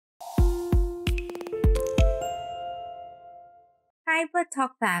Hi, Blood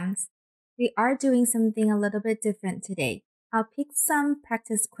Talk fams! We are doing something a little bit different today. I'll pick some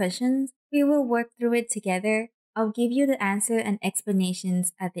practice questions. We will work through it together. I'll give you the answer and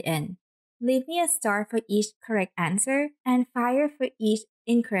explanations at the end. Leave me a star for each correct answer and fire for each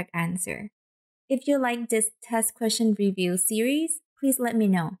incorrect answer. If you like this test question review series, please let me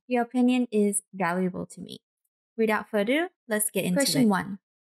know. Your opinion is valuable to me. Without further ado, let's get into it. Question 1.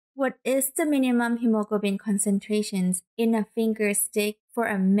 What is the minimum hemoglobin concentrations in a finger stick for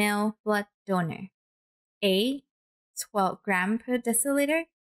a male blood donor? A. 12 grams per deciliter.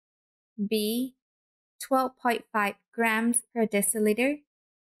 B. 12.5 grams per deciliter.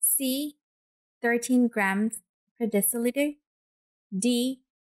 C. 13 grams per deciliter. D.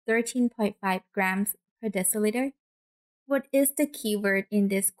 13.5 grams per deciliter. What is the keyword in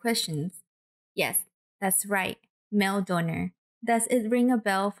these questions? Yes, that's right, male donor. Does it ring a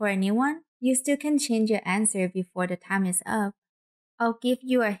bell for anyone? You still can change your answer before the time is up. I'll give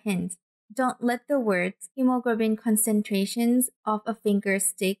you a hint. Don't let the words hemoglobin concentrations of a finger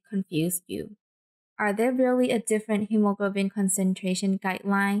stick confuse you. Are there really a different hemoglobin concentration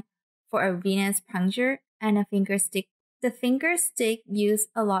guideline for a venous puncture and a finger stick? The finger stick use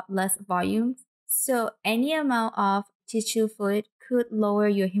a lot less volume, so any amount of tissue fluid could lower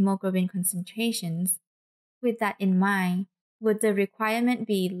your hemoglobin concentrations. With that in mind, would the requirement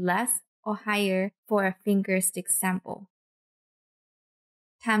be less or higher for a finger stick sample?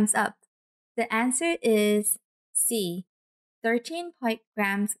 Time's up. The answer is C, 13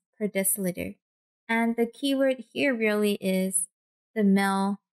 grams per deciliter. And the keyword here really is the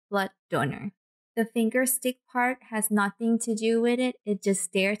male blood donor. The finger stick part has nothing to do with it, it's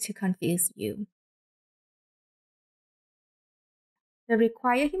just there to confuse you. The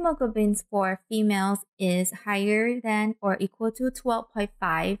required hemoglobins for females is higher than or equal to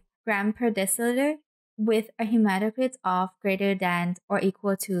 12.5 grams per deciliter with a hematocrit of greater than or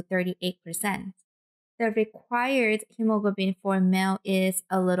equal to 38%. The required hemoglobin for male is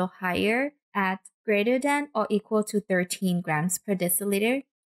a little higher at greater than or equal to 13 grams per deciliter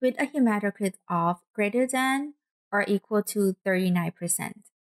with a hematocrit of greater than or equal to 39%.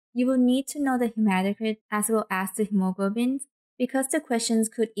 You will need to know the hematocrit as well as the hemoglobins because the questions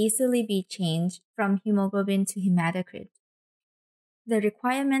could easily be changed from hemoglobin to hematocrit. The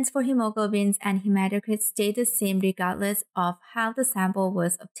requirements for hemoglobins and hematocrit stay the same regardless of how the sample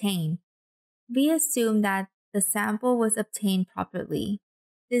was obtained. We assume that the sample was obtained properly.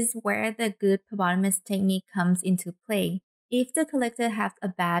 This is where the good phlebotomist technique comes into play. If the collector has a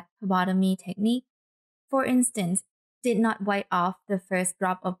bad phlebotomy technique, for instance, did not wipe off the first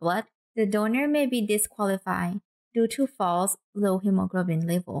drop of blood, the donor may be disqualified due to false low hemoglobin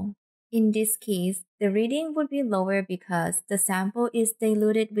level. In this case, the reading would be lower because the sample is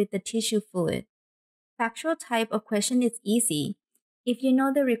diluted with the tissue fluid. Factual type of question is easy. If you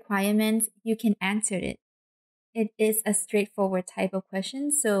know the requirements, you can answer it. It is a straightforward type of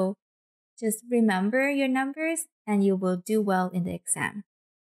question, so just remember your numbers and you will do well in the exam.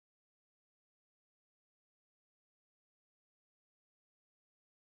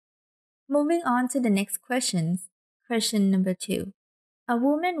 Moving on to the next questions. Question number 2. A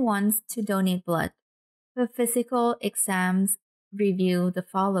woman wants to donate blood. Her physical exams review the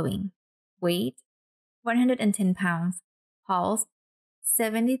following. Weight, 110 pounds. Pulse,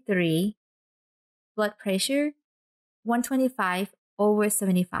 73. Blood pressure,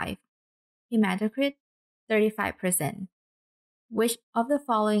 125/75. Hematocrit, 35%. Which of the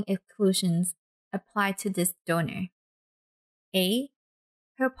following exclusions apply to this donor? A.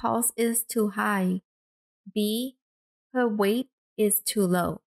 Her pulse is too high. B. Her weight is too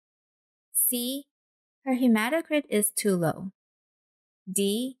low. C. Her hematocrit is too low.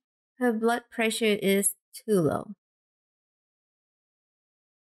 D. Her blood pressure is too low.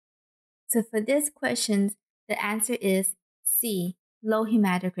 So for these questions, the answer is C, low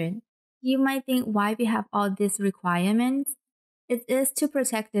hematocrit. You might think why we have all these requirements. It is to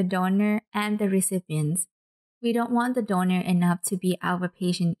protect the donor and the recipients. We don't want the donor enough to be our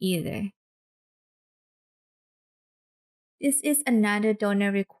patient either. This is another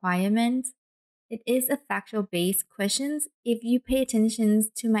donor requirement. It is a factual-based question. If you pay attention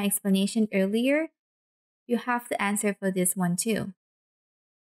to my explanation earlier, you have the answer for this one too.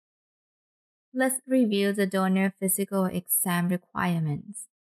 Let's review the donor physical exam requirements.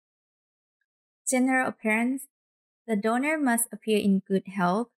 General appearance. The donor must appear in good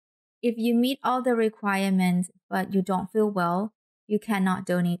health. If you meet all the requirements but you don't feel well, you cannot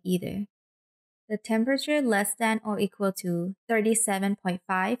donate either. The temperature less than or equal to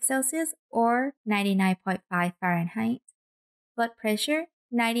 37.5 Celsius or 99.5 Fahrenheit. Blood pressure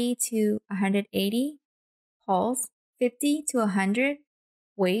 90 to 180. Pulse 50 to 100,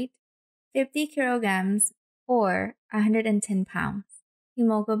 weight 50 kilograms or 110 pounds.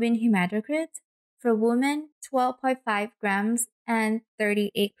 Hemoglobin hematocrit for women 12.5 grams and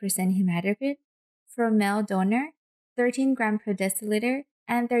 38% hematocrit. For male donor 13 grams per deciliter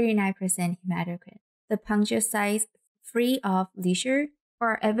and 39% hematocrit. The puncture size free of lesion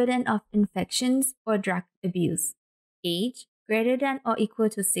or evidence of infections or drug abuse. Age greater than or equal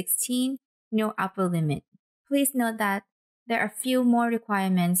to 16, no upper limit. Please note that there are few more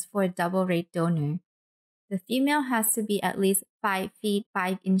requirements for a double rate donor. The female has to be at least 5 feet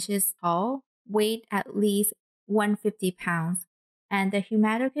 5 inches tall, weight at least 150 pounds, and the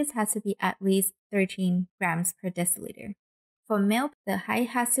hematocrit has to be at least 13 grams per deciliter. For male, the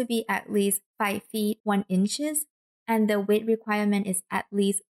height has to be at least 5 feet 1 inches, and the weight requirement is at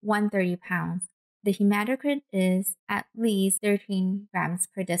least 130 pounds. The hematocrit is at least 13 grams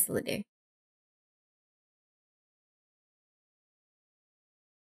per deciliter.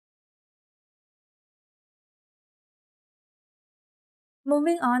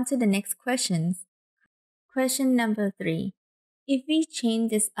 Moving on to the next questions. Question number 3. If we change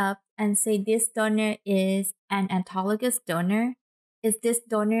this up and say this donor is an autologous donor, is this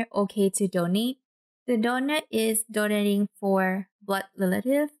donor okay to donate? The donor is donating for blood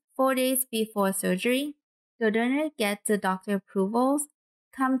relative 4 days before surgery. The donor gets the doctor approvals,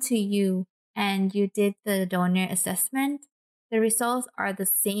 come to you, and you did the donor assessment. The results are the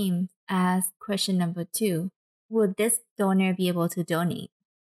same as question number 2. Would this donor be able to donate?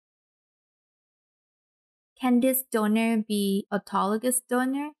 Can this donor be autologous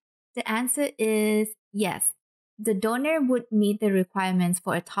donor? The answer is yes. The donor would meet the requirements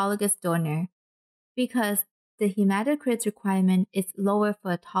for autologous donor because the hematocrit requirement is lower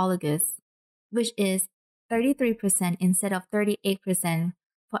for autologous, which is 33% instead of 38%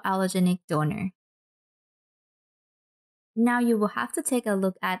 for allogenic donor. Now you will have to take a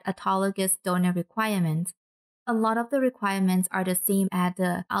look at autologous donor requirements. A lot of the requirements are the same as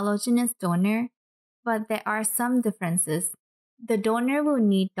the allogenous donor, but there are some differences. The donor will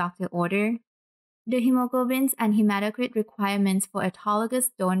need doctor order. The hemoglobins and hematocrit requirements for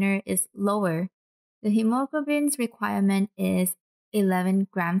autologous donor is lower. The hemoglobins requirement is 11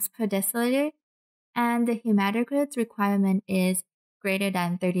 grams per deciliter, and the hematocrit requirement is greater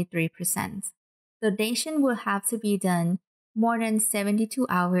than 33%. Donation will have to be done more than 72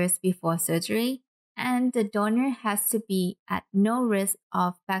 hours before surgery, and the donor has to be at no risk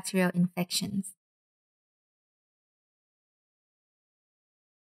of bacterial infections.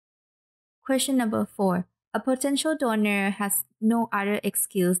 Question number 4. A potential donor has no other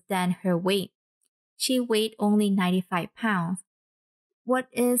excuse than her weight. She weighed only 95 pounds. What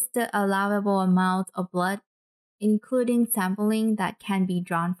is the allowable amount of blood, including sampling, that can be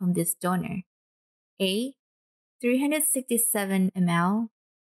drawn from this donor? A. 367 ml.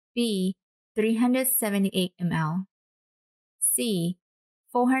 B. 378 ml. C.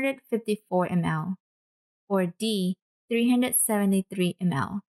 454 ml. Or D. 373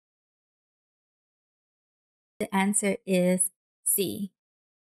 ml. The answer is C.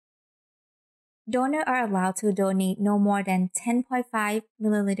 Donors are allowed to donate no more than 10.5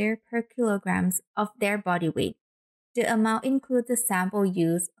 milliliter per kilograms of their body weight. The amount includes the sample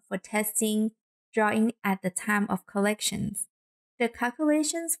used for testing, drawing at the time of collections. The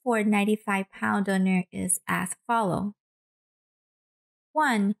calculations for a 95-pound donor is as follows.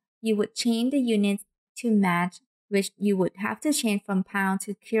 1. You would change the units to match, which you would have to change from pound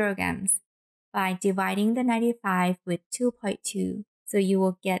to kilograms by dividing the 95 with 2.2, so you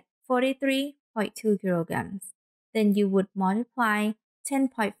will get 43.2 kilograms. Then you would multiply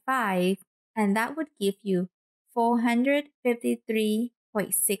 10.5, and that would give you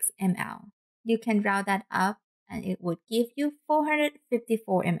 453.6 ml. You can round that up, and it would give you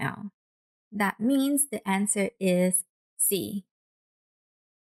 454 ml. That means the answer is C.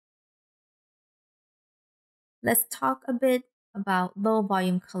 Let's talk a bit about low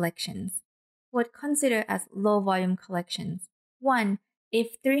volume collections. What considered as low volume collections? 1.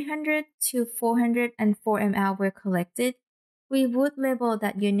 If 300 to 404 ml were collected, we would label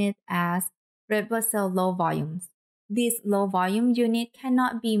that unit as red blood cell low volumes. This low volume unit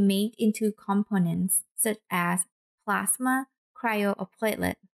cannot be made into components such as plasma, cryo, or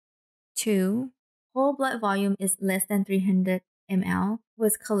platelet. 2. Whole blood volume is less than 300 ml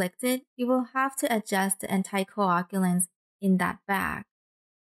was collected, you will have to adjust the anticoagulants in that bag.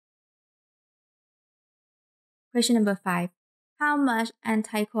 Question number 5. How much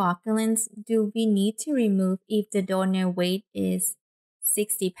anticoagulants do we need to remove if the donor weight is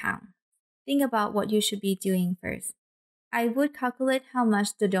 60 pounds? Think about what you should be doing first. I would calculate how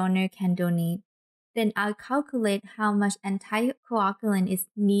much the donor can donate. Then I'll calculate how much anticoagulant is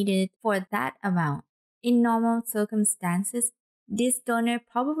needed for that amount. In normal circumstances, this donor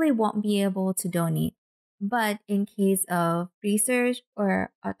probably won't be able to donate. But in case of research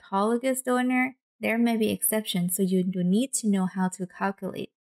or autologous donor, there may be exceptions, so you do need to know how to calculate.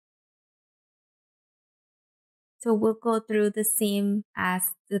 So we'll go through the same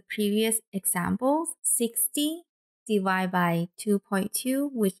as the previous examples. 60 divided by 2.2,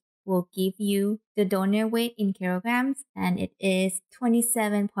 which will give you the donor weight in kilograms, and it is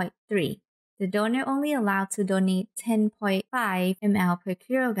 27.3. The donor only allowed to donate 10.5 ml per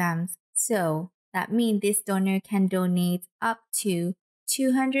kilograms. So that means this donor can donate up to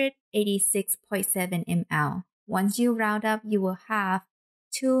 286.7 ml. Once you round up, you will have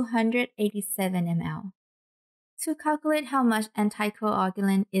 287 ml. To calculate how much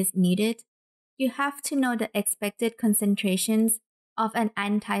anticoagulant is needed, you have to know the expected concentrations of an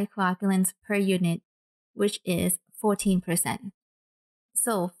anticoagulant per unit, which is 14%.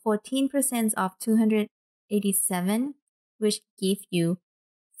 So 14% of 287, which gives you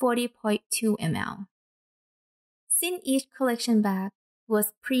 40.2 ml. Since each collection bag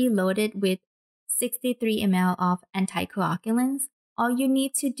was preloaded with 63 ml of anticoagulants, all you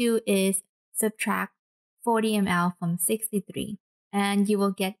need to do is subtract 40 ml from 63, and you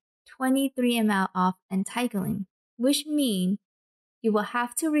will get 23 ml of anticoagulant, which means you will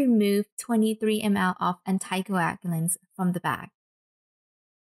have to remove 23 ml of anticoagulants from the bag.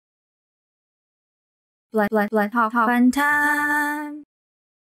 Blood talk fun time!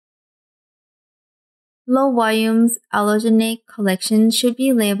 Low volumes allogeneic collection should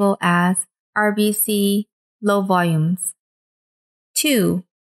be labeled as RBC low volumes. 2.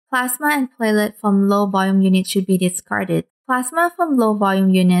 Plasma and platelet from low volume units should be discarded. Plasma from low volume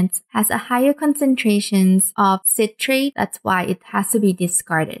units has a higher concentrations of citrate, that's why it has to be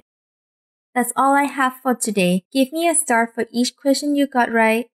discarded. That's all I have for today. Give me a star for each question you got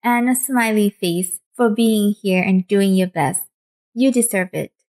right and a smiley face for being here and doing your best. You deserve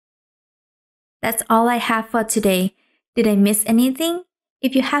it. That's all I have for today. Did I miss anything?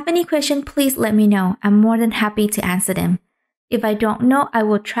 If you have any question, please let me know. I'm more than happy to answer them. If I don't know, I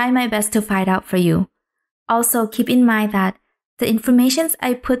will try my best to find out for you. Also, keep in mind that the information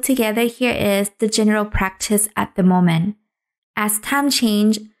I put together here is the general practice at the moment. As time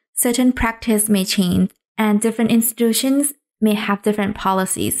changes, certain practice may change, and different institutions may have different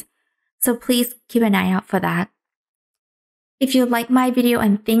policies. So please keep an eye out for that. If you like my video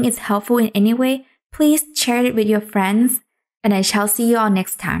and think it's helpful in any way, please share it with your friends, and I shall see you all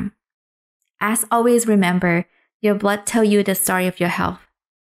next time. As always, remember, your blood tells you the story of your health.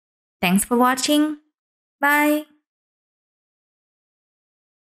 Thanks for watching. Bye!